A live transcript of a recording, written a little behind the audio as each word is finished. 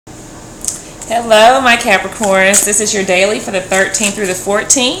Hello, my Capricorns. This is your daily for the 13th through the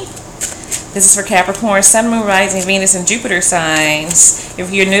 14th. This is for Capricorn, Sun, Moon, Rising, Venus, and Jupiter signs.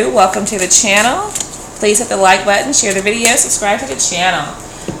 If you're new, welcome to the channel. Please hit the like button, share the video, subscribe to the channel.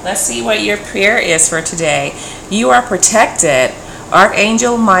 Let's see what your prayer is for today. You are protected.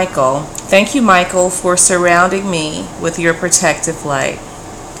 Archangel Michael. Thank you, Michael, for surrounding me with your protective light.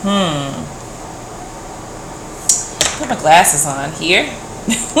 Put my glasses on here.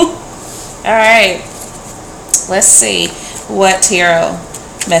 Alright, let's see what tarot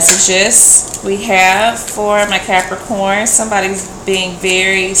messages we have for my Capricorn. Somebody's being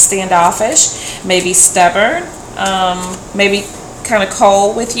very standoffish, maybe stubborn, maybe kind of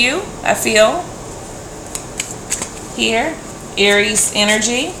cold with you, I feel. Here, Aries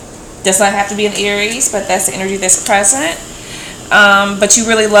energy. Does not have to be an Aries, but that's the energy that's present. But you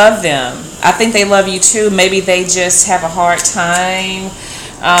really love them. I think they love you too. Maybe they just have a hard time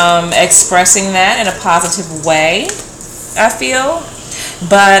expressing that in a positive way, I feel.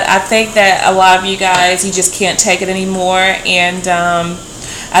 But I think that a lot of you guys, you just can't take it anymore, and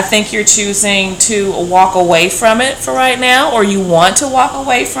I think you're choosing to walk away from it for right now, or you want to walk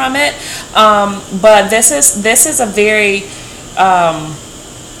away from it. But this is a very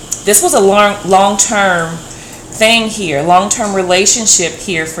this was a long-term thing here, long-term relationship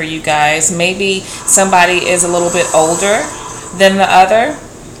here for you guys. Maybe somebody is a little bit older than the other.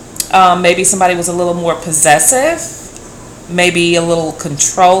 Maybe somebody was a little more possessive, maybe a little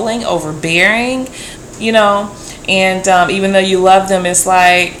controlling, overbearing, you know, and even though you love them, it's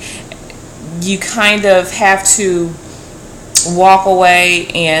like you kind of have to walk away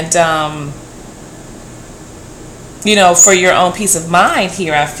and, you know, for your own peace of mind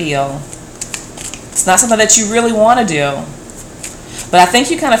here, I feel. It's not something that you really want to do. But I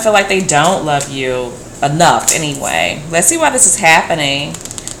think you kind of feel like they don't love you enough anyway. Let's see why this is happening.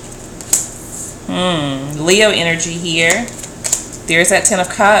 Leo energy here. There's that Ten of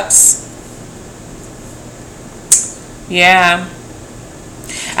Cups. Yeah.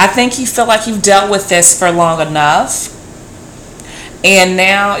 I think you feel like you've dealt with this for long enough. And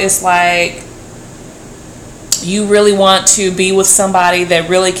now it's like you really want to be with somebody that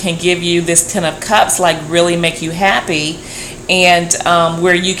really can give you this Ten of Cups, like really make you happy, and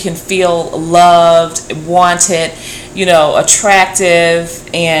where you can feel loved, wanted, you know, attractive,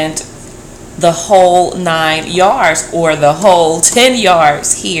 and the whole 9 yards, or the whole 10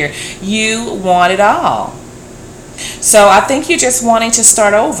 yards here. You want it all. So I think you're just wanting to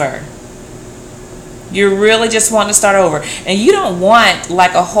start over. You're really just wanting to start over. And you don't want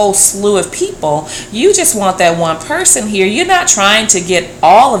like a whole slew of people. You just want that one person here. You're not trying to get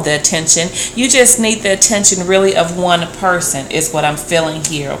all of the attention. You just need the attention really of one person is what I'm feeling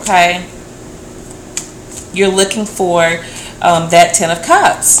here, okay? You're looking for that Ten of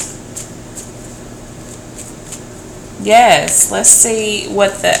Cups. Yes, let's see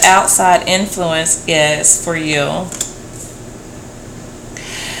what the outside influence is for you.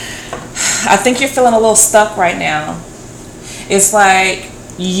 I think you're feeling a little stuck right now. It's like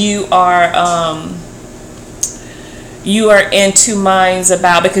you are in two minds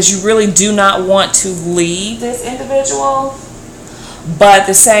about, because you really do not want to leave this individual, but at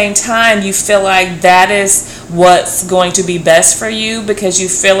the same time you feel like that is what's going to be best for you, because you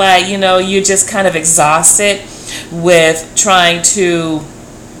feel like, you know, you're just kind of exhausted with trying to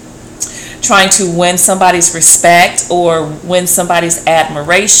win somebody's respect or win somebody's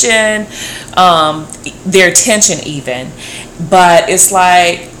admiration, their attention even. But it's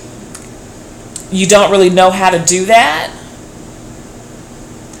like you don't really know how to do that.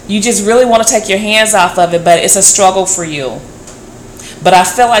 You just really want to take your hands off of it, but it's a struggle for you. But I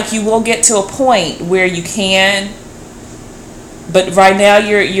feel like you will get to a point where you can, but right now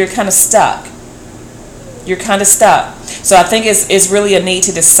you're kind of stuck. You're kind of stuck. So I think it's really a need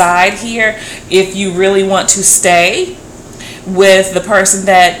to decide here if you really want to stay with the person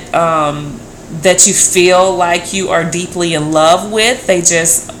that that you feel like you are deeply in love with. They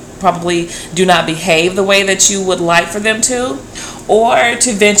just probably do not behave the way that you would like for them to, or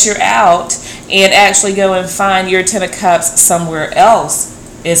to venture out and actually go and find your Ten of Cups somewhere else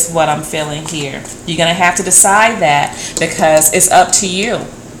is what I'm feeling here. You're going to have to decide that, because it's up to you.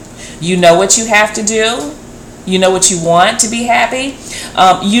 You know what you have to do. You know what you want to be happy.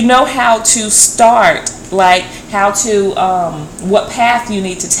 You know how to start, like how to, what path you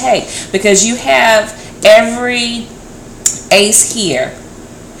need to take, because you have every ace here.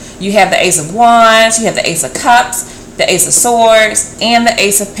 You have the Ace of Wands, you have the Ace of Cups, the Ace of Swords, and the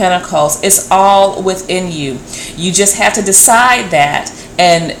Ace of Pentacles. It's all within you. You just have to decide that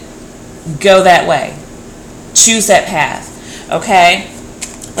and go that way. Choose that path, okay?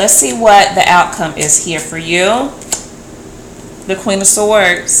 Let's see what the outcome is here for you. The Queen of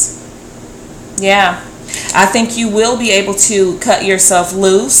Swords. Yeah. I think you will be able to cut yourself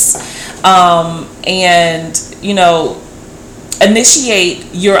loose and, you know,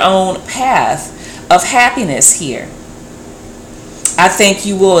 initiate your own path of happiness here. I think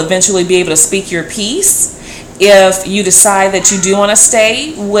you will eventually be able to speak your piece. If you decide that you do want to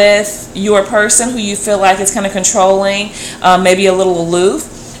stay with your person who you feel like is kind of controlling, maybe a little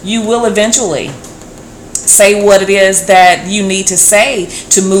aloof, you will eventually say what it is that you need to say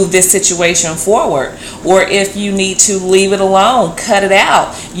to move this situation forward. Or if you need to leave it alone, cut it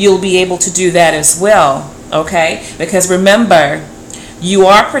out, you'll be able to do that as well. Okay? Because remember, you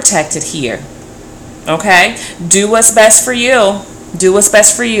are protected here. Okay? Do what's best for you. Do what's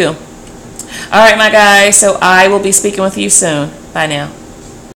best for you. All right, my guys. So I will be speaking with you soon. Bye now.